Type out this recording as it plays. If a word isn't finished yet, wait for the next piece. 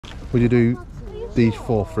Would you do these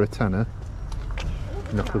 4 for a tenner?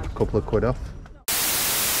 Knock a couple of quid off.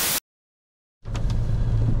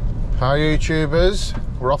 Hi YouTubers,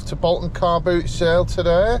 we're off to Bolton car boot sale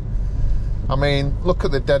today. I mean, look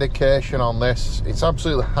at the dedication on this. It's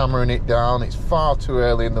absolutely hammering it down. It's far too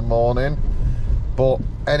early in the morning. But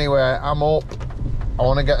anyway, I'm up. I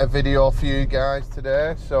want to get a video for you guys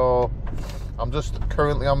today. So I'm just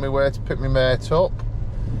currently on my way to pick my mate up.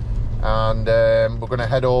 And we're going to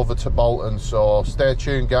head over to Bolton. So stay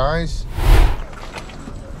tuned, guys.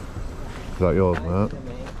 Is that yours, mate?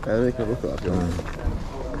 Yeah, they can look at that.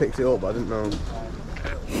 I picked it up, but I didn't know.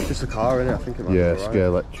 It's just a car, innit? I think it might be alright. Scale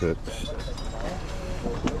electrics.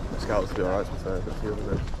 Scouts will be alright, to be fair, but the other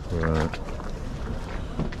bit. Right.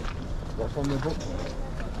 What's on the book?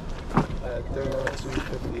 They're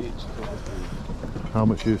 250 each. How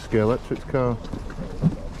much is your scale electrics car?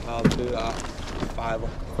 I'll do that. £5.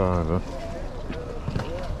 £5.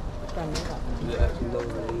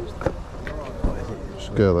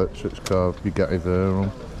 Scale electrics car, you get it there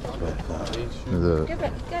on. Get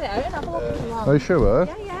it out and have a look if you want. Are you sure?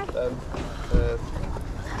 Yeah, yeah.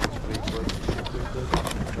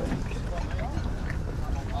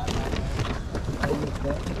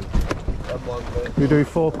 You do £4?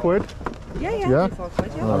 Yeah, Yeah? 4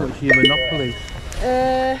 quid, yeah. How much are your Monopoly?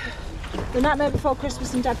 The Nightmare Before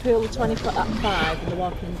Christmas and Deadpool are 20 at 5 and The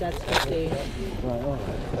Walking Dead 15.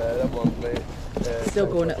 Still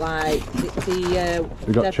going at like the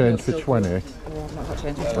You got Deadpool change for 20? Oh, I've not got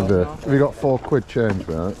change for 20. Have you got £4 change,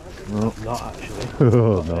 mate? No. Not actually.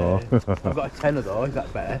 Oh no. I've got a tenner though, is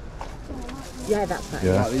that better? Yeah, that's better.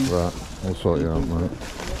 Yeah, right. We'll sort you out, mate.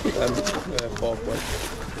 4 quid.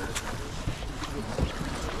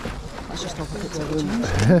 Let's just hope it's a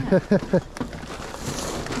change.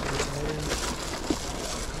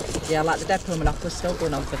 Yeah, like the Deadpool Monopoly still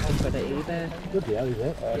going on 50 quid at eBay. Good deal, is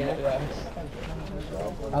it? Yeah.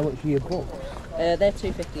 How much are your books? They're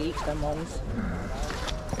 250 each, them ones.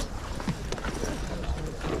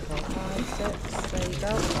 5, 6, there you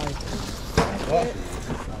go.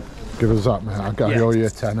 Give us that, mate. I'll get you a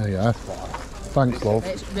tenner, yeah? Thanks, love.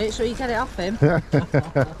 Make sure you get it off him.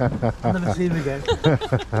 I'll never see him again.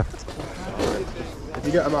 If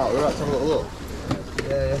you get them out, we're right to have a little look.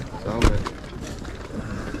 Yeah. Sound it.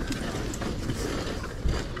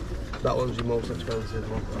 That one's your most expensive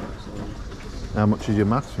one. How much is your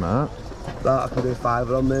maths, mate? That I can do £5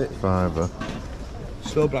 on, mate. £5.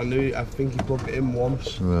 Still brand new. I think you plugged it in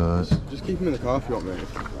once. Right. Just keep them in the car if you want, mate.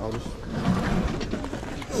 I'll just.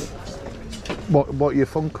 What are your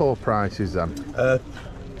Funko prices then?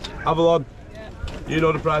 Avalon. You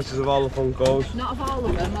know the prices of all the Funkos. Not of all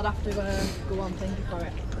of them, I'd have to go on thinking for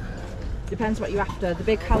it. Depends what you're after. The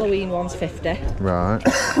big Halloween one's 50. Right.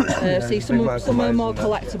 See, some are more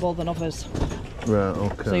collectible than others. Right,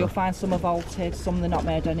 okay. So you'll find some are vaulted, some they're not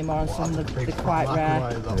made anymore, and some they're quite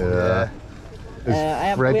rare.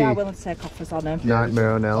 Yeah. We are willing to take offers on them.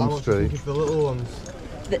 Nightmare on Elm Street. The little ones.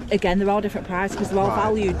 Again, they're all different prices because they're all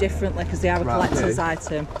valued differently because they are a collector's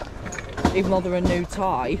item. Even though they're a new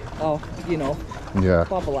toy, or, you know,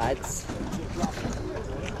 bobbleheads.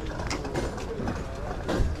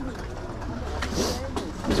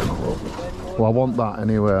 Well, I want that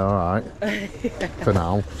anyway, alright. For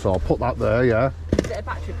now. So I'll put that there, yeah. Is it a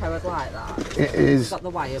battery powered like that? It is. It's got the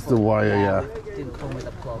wire. It's the wire, yeah. It didn't come with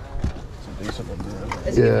a plug. It's a decent one,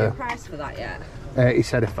 Has he given you a price for that yet? He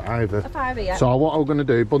said a £5. A £5, yeah. So what I'm going to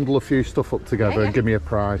do, bundle a few stuff up together and give me a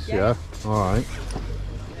price, yeah? Alright.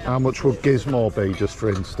 How much would Gizmo be, just for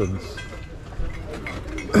instance?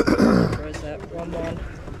 Where is it? 1, 1,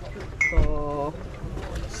 4,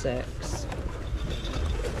 6.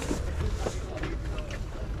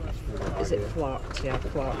 Is it flocked? Yeah,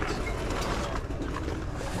 flocked.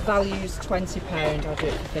 Value's £20, I'll do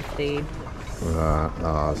it for 15. Right,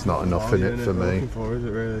 no, it's not enough in it for me. For, is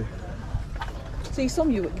it really? See,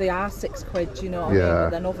 they are £6, you know what I mean? But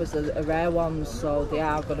then others are rare ones, so they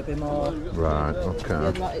are going to be more. Right,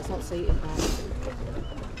 okay. Yeah, it's not seated now.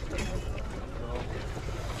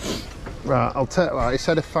 Right, I'll take that. He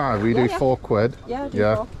said a £5. Will you do £4? Yeah, I'll do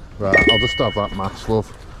 4. Right, I'll just have that maths,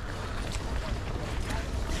 love.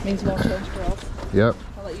 Means more change for us. Yep.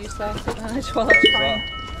 I'll let you start it manage while I try.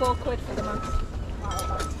 £4 for the maths.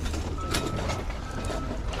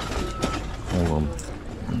 Hold on.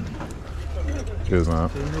 Cheers,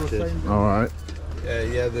 mate. Alright.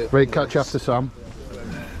 Yeah. Right, catch you after, Sam.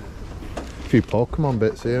 A few Pokemon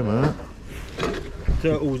bits here, mate.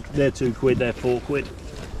 They're £2, they're £4.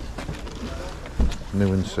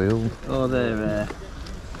 New and sealed. Oh, they're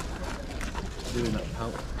doing that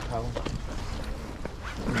pound.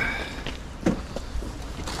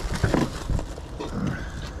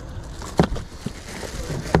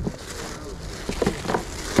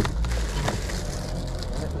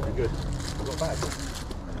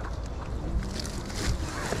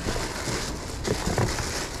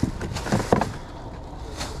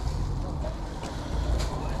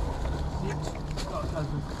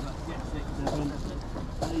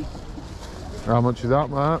 How much is that,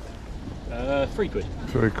 Matt? £3.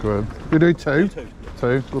 £3. You do two?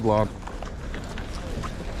 Two, good lad.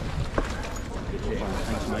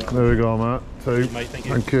 There we go, Matt. Two. Mate,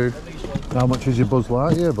 thank you. How much is your Buzz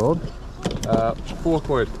Lightyear, bud?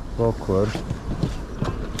 £4. £4.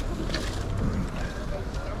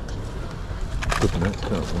 Good mix,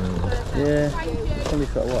 Yeah. Only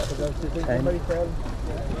got what? 10. Maybe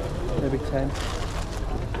 10.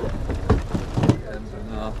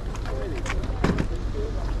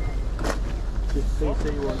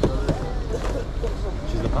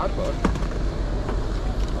 She's a bad one.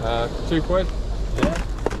 £2. Yeah.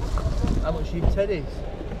 How much are your teddies?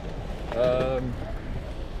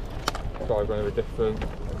 Probably going to be different.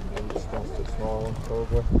 Just wants to small one,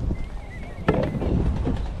 probably.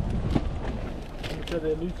 So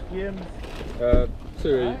the loose games? 2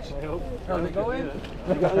 each. How's it going?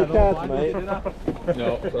 You got any cards, mate? No,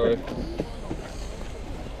 sorry.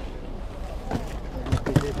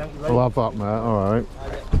 I'll have that, mate, alright.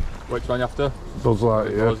 Which one you after? Buzz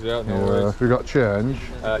Lightyear. Buzz, yeah, no worries. Have you got change?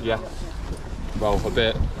 Yeah. Well, a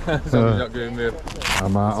bit. Somebody's not giving me I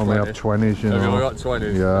might only have 20s, you know. Have you only got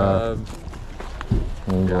 20s? Yeah.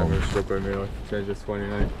 I'm going to struggle with me, like, change this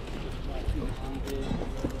 29.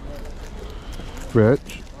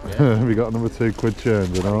 Rich, have you got another £2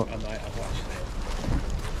 change or not?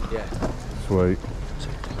 Yeah. Sweet.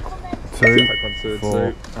 Two.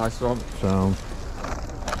 4. Nice one. Sound.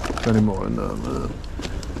 Any more in there, man?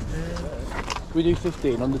 We do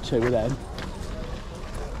 15 on the 2 of them.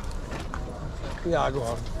 Yeah, go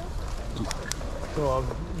on. Go on.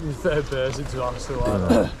 You're third person to ask the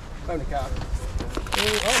one. Found a card.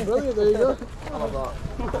 Oh, brilliant, there you go. I love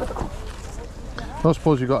I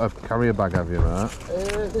suppose you've got a carrier bag, have you, mate?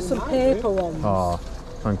 There's some paper ones. Oh,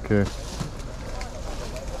 thank you.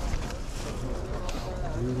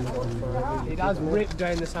 It has ripped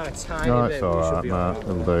down the side tiny No, bit. it's alright, mate.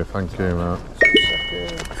 It'll do. Thank you, mate.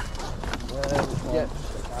 Yeah.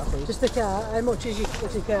 Just a car. How much is your car?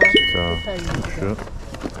 Sure.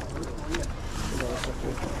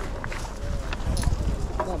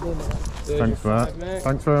 Thanks, mate.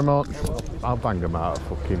 Thanks very much. I'll bang them out of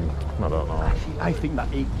fucking, I don't know. I think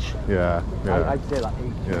that each. Yeah, yeah. I'd say that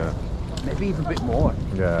each. Yeah. Maybe even a bit more.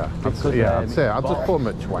 Yeah, I'd Because, say I'd just put them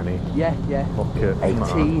at 20. Yeah, yeah. Fuck it.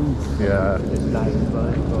 18. Yeah. It's nice,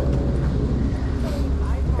 but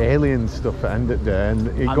Alien stuff at end of the day, and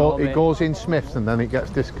it mate. goes in Smiths and then it gets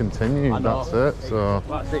discontinued. That's it. So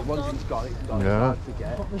that's it. Once it's gone, it's gone. yeah. It's hard to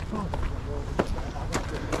get.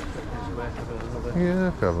 Yeah,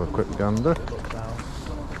 if you have a quick gander.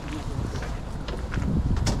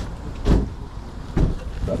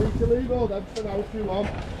 Ready to leave all them for now if you want.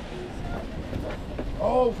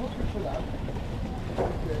 Oh, fuck it for that.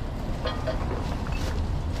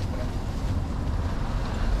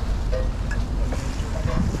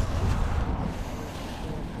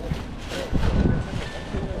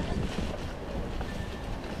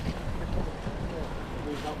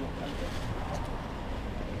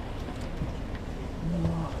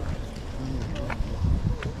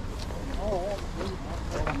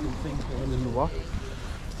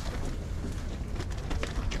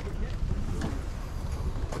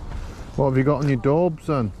 What have you got on your daubs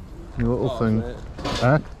then? Your little thing? Mate. Eh?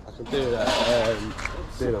 I can do that.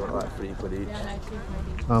 Do that like £3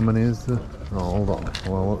 each. How many is there? Oh, hold on.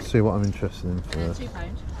 Well, let's see what I'm interested in first. £2.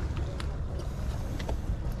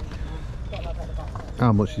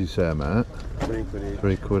 How much did you say, mate? £3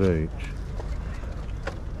 each. £3 each.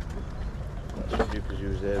 That's what you could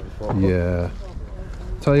use there before. Yeah.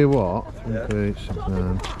 Tell you what, £3 each.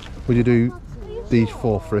 Would you do these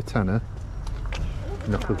 4 for a tenner?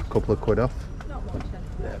 Knock a couple of quid off?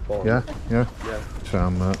 Yeah, 4. Yeah? Yeah? Yeah.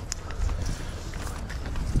 Sound, mate.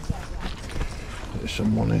 There's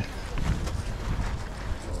some money.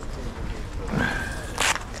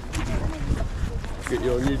 Get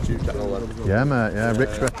your YouTube channel then. Yeah, mate, yeah.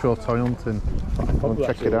 Rick's Retro Toy Hunting. Go and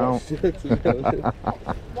check it out.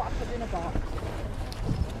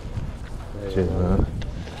 Cheers, mate.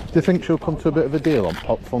 Do you think she'll come to a bit of a deal on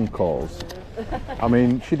pop fun calls? I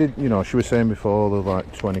mean, she did, you know, she was saying before they're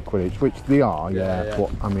like 20 quid each, which they are, yeah.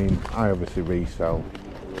 But I mean, I obviously resell,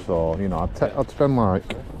 so you know, I'd spend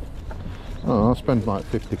like, I don't know, I'd spend like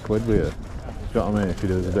 50 quid with you. Do you know what I mean? If you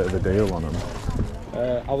do a bit of a deal on them.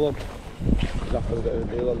 I'll look. Exactly a bit of a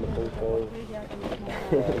deal on the full call.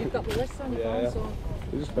 You've got the list on your phone, so.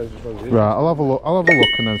 It just depends which one's Right, I'll have a look. I'll have a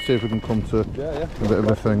look and then see if we can come to a bit of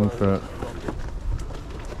a thing for it.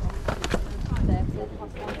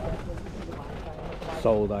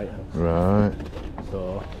 sold item. Right.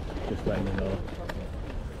 So just letting you know.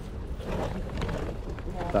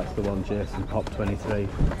 That's the one, Jason Pop 23.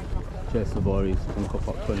 Jason Voorhees, Funko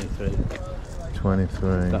Pop 23.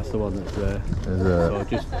 23. That's the one that's there. Is it? So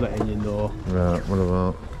just letting you know. Right, what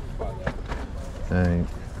about? Hey.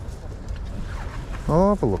 I'll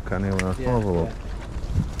have a look anyway. Yeah, I'll have a look.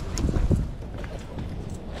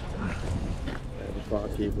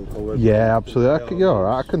 Yeah, absolutely. You're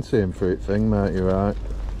alright, I can see him through it thing, mate, you're right.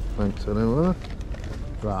 Thanks anyway.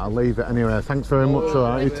 Right, I'll leave it anyway. Thanks very much,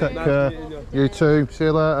 alright. You take care. You too. See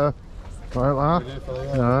you later. Alright,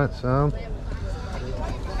 lad. Alright, Sam.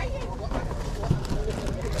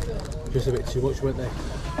 Just a bit too much, weren't they?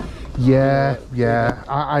 Yeah, yeah.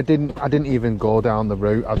 I didn't even go down the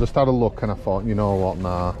route. I just had a look and I thought, you know what,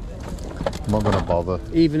 nah. I'm not gonna bother.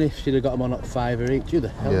 Even if she'd have got them on at £5 each, who the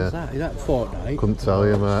hell is that? Is that Fortnite? Couldn't tell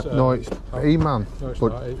you, mate. No, it's E-Man. No, it's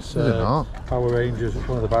but not. It's is it not? Power Rangers,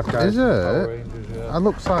 one of the bad guys. Is it? Power Rangers, yeah. It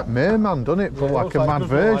looks like Merman, doesn't it? But Yeah, like a it mad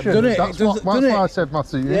looks like- version. doesn't it? That's Doesn't why it? I said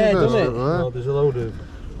Master Yeah, Universe. doesn't it? Well, there's a load of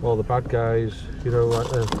all the bad guys, you know, like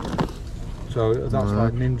the. So that's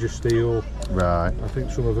like Ninja Steel. Right. I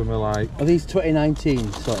think some of them are like. Are these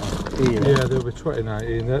 2019 sort of era? Yeah, they'll be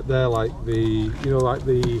 2019. They're like the, you know, like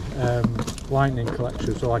the Lightning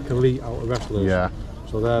collection. So like Elite out of wrestlers. Yeah.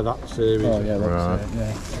 So they're that series. Oh yeah, that's Right. it.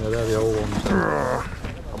 Yeah. Yeah, they're the old ones.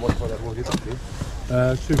 How much for that? What did that be?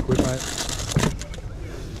 £2, mate.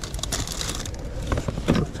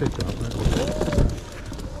 Just take that, mate.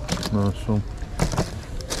 Nice one.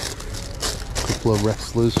 Couple of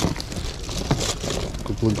wrestlers.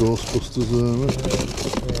 Couple of Ghostbusters there.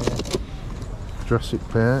 Jurassic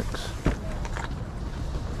Parks.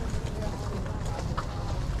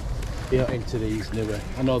 You're not into these newer.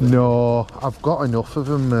 I know that. No, I've got enough of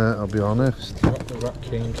them, mate, I'll be honest. Got the Rat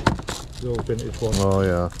King, the old vintage one. Oh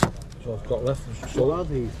yeah. So I've got left. What are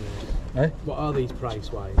these? Eh? What are these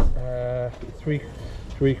price wise? £3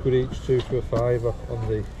 each, 2 for a £5 on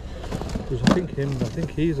the. Because I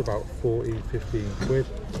think he's about 14, 15 quid.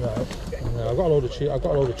 Right. I've got a load of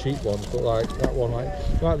cheap ones, but like that one, like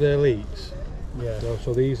the elites. Yeah.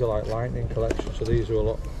 So these are like Lightning collection. So these are a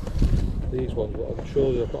lot. These ones, but I'm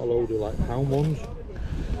sure I've got a load of like pound ones.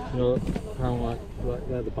 You know, pound like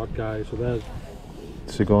they're the bad guys. So they're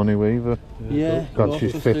Sigourney Weaver. Yeah. God,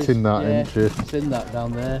 she's fitting that, yeah, isn't she? It's in that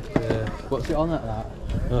down there. yeah, What's it on at that?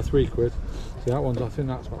 £3. See that one's, I think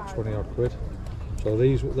that's about 20 odd quid. So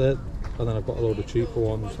these were there, and then I've got a load of cheaper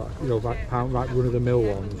ones, like, you know, like pound, like run of the mill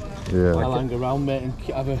ones. Yeah. I'll hang around, mate, and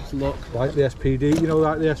have a look. Like the SPD, you know,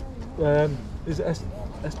 like the is it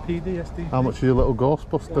SPD, SD? How much is your little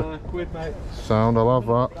Ghostbuster? £1, mate. Sound, I'll have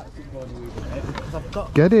that. Because I've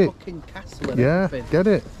got Get it. fucking castle and Yeah, everything. get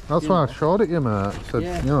it. That's You why I know. showed it you, mate. I said,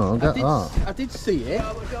 Yeah. you know, get that. I did see it,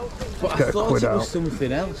 but Get I a thought quid it was out.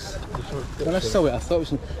 something else. When I saw it, I thought it was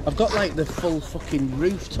something. I've got like the full fucking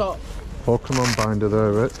rooftop. Pokemon binder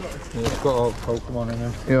there, Rich. Yeah, it's got all Pokemon in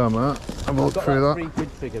them. Yeah, mate. Have a look Got through that that.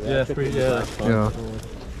 £3 figure there. Yeah, three, yeah, that's fine. Yeah.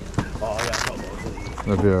 Oh yeah, I've got loads of these.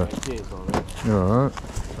 Have you? Cheers, alright. You alright?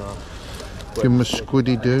 Give him a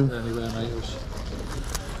squiddy do. Anywhere, mate. It was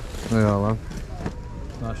Yeah, man.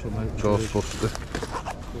 nice one, mate. Ghostbuster.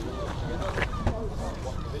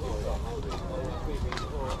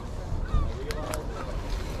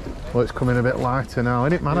 Well, it's coming a bit lighter now,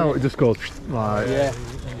 isn't it, man? How it just goes like. Yeah.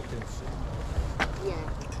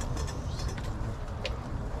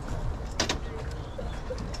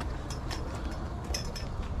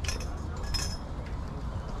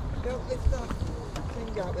 Don't lift that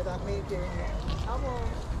thing out without me doing it. Come on.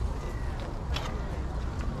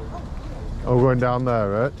 Oh, we're going down there,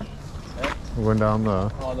 right? We're going down there.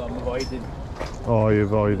 Oh no, I'm avoiding. Oh, you're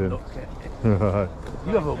avoiding. Right.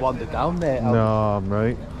 You haven't wandered down there. No, I'm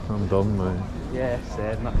right. I'm done, mate. Yeah,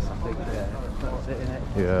 same. That's I think. Yeah, that's it, innit?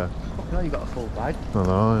 Yeah. Fucking hell, you got a full bag. I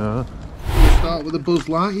know, yeah. We'll start with a Buzz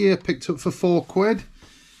Lightyear, picked up for £4.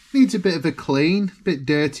 Needs a bit of a clean, bit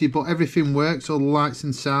dirty, but everything works. All the lights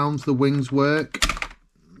and sounds, the wings work.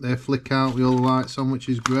 They flick out with all the lights on, which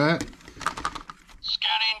is great.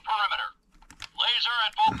 Scanning perimeter. Laser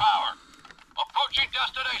at full power. Approaching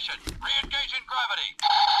destination. Re-engaging gravity.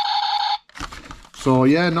 So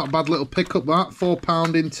yeah, not a bad little pickup that.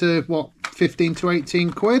 £4 into what, 15 to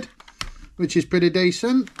 18 quid, which is pretty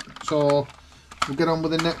decent. So we'll get on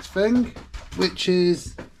with the next thing, which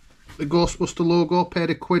is the Ghostbuster logo. Paid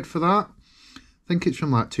 £1 for that. I think it's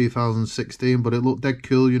from like 2016, but it looked dead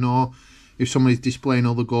cool, you know. If somebody's displaying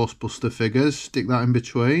all the Ghostbuster figures, stick that in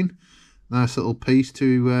between. Nice little piece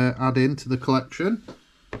to add into the collection.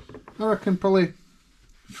 I reckon probably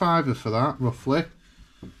 £5 for that, roughly.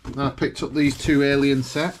 I picked up these 2 alien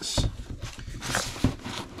sets.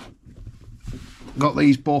 Got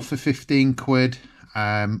these both for £15.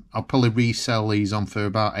 I'll probably resell these on for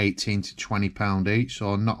about £18 to £20 each,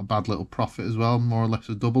 so not a bad little profit as well, more or less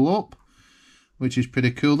a double up, which is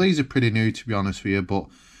pretty cool. These are pretty new, to be honest with you, but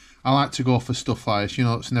I like to go for stuff like this, you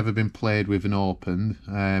know, it's never been played with and opened.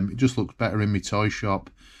 It just looks better in my toy shop.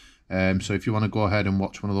 So if you want to go ahead and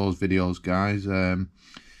watch one of those videos, guys,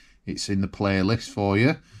 it's in the playlist for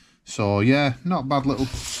you. So yeah, not a bad little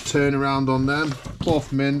turnaround on them.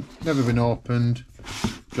 Both mint, never been opened.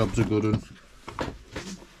 Job's a good one.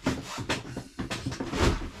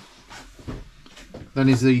 Then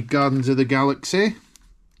is the Guardians of the Galaxy,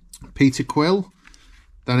 Peter Quill.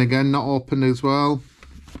 Then again, not opened as well.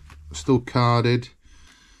 Still carded.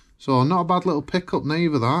 So not a bad little pickup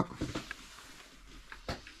neither, that.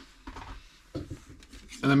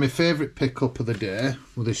 And then my favourite pickup of the day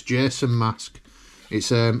with this Jason mask.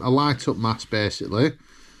 It's a light up mask basically.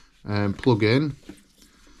 Plug in.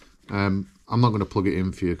 I'm not going to plug it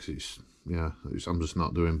in for you because I'm just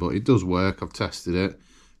not doing, but it does work. I've tested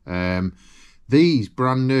it. These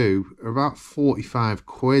brand new are about 45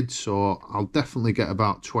 quid, so I'll definitely get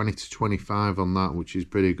about 20 to 25 on that, which is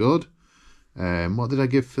pretty good. What did I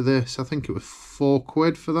give for this? I think it was 4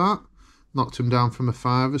 quid for that. Knocked him down from a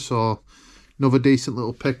 £5, so another decent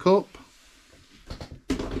little pickup.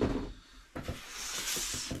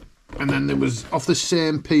 And then there was, off the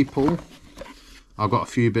same people, I've got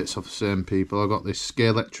a few bits off the same people. I got this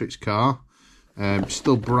Scalextrics car,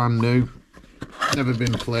 still brand new, never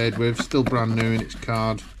been played with, still brand new in its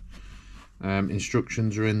card.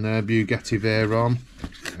 Instructions are in there, Bugatti Veyron.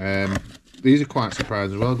 These are quite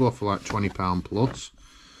surprising as well, go for like £20 plus.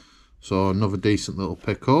 So another decent little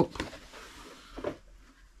pickup.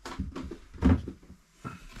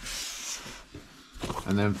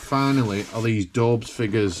 And then finally are these Dobes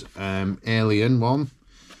figures, Alien one.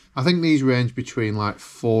 I think these range between like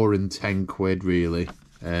 4 and 10 quid really.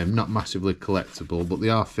 Not massively collectible, but they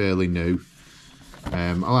are fairly new.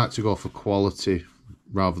 I like to go for quality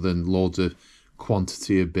rather than loads of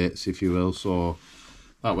quantity of bits, if you will. So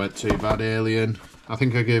that weren't too bad. Alien. I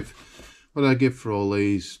think I give, what did I give for all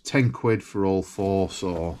these? 10 quid for all 4,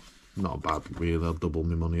 so not bad really. I'll double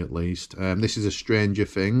my money at least. This is a Stranger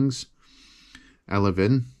Things.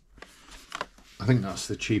 Elevin. I think that's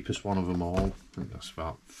the cheapest one of them all. I think that's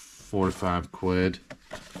about 4 or 5 quid.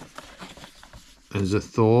 There's a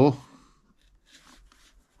Thor.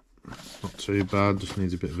 Not too bad, just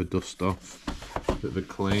needs a bit of a dust off. A bit of a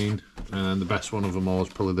clean. And the best one of them all is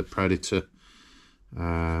probably the Predator.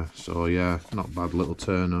 So yeah, not bad little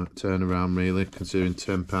turnaround really, considering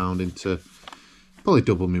 £10 into probably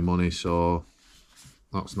double my money, so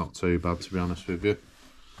that's not too bad, to be honest with you.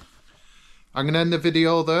 I'm going to end the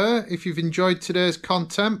video there. If you've enjoyed today's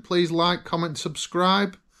content, please like, comment,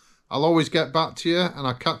 subscribe. I'll always get back to you, and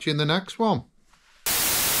I'll catch you in the next one.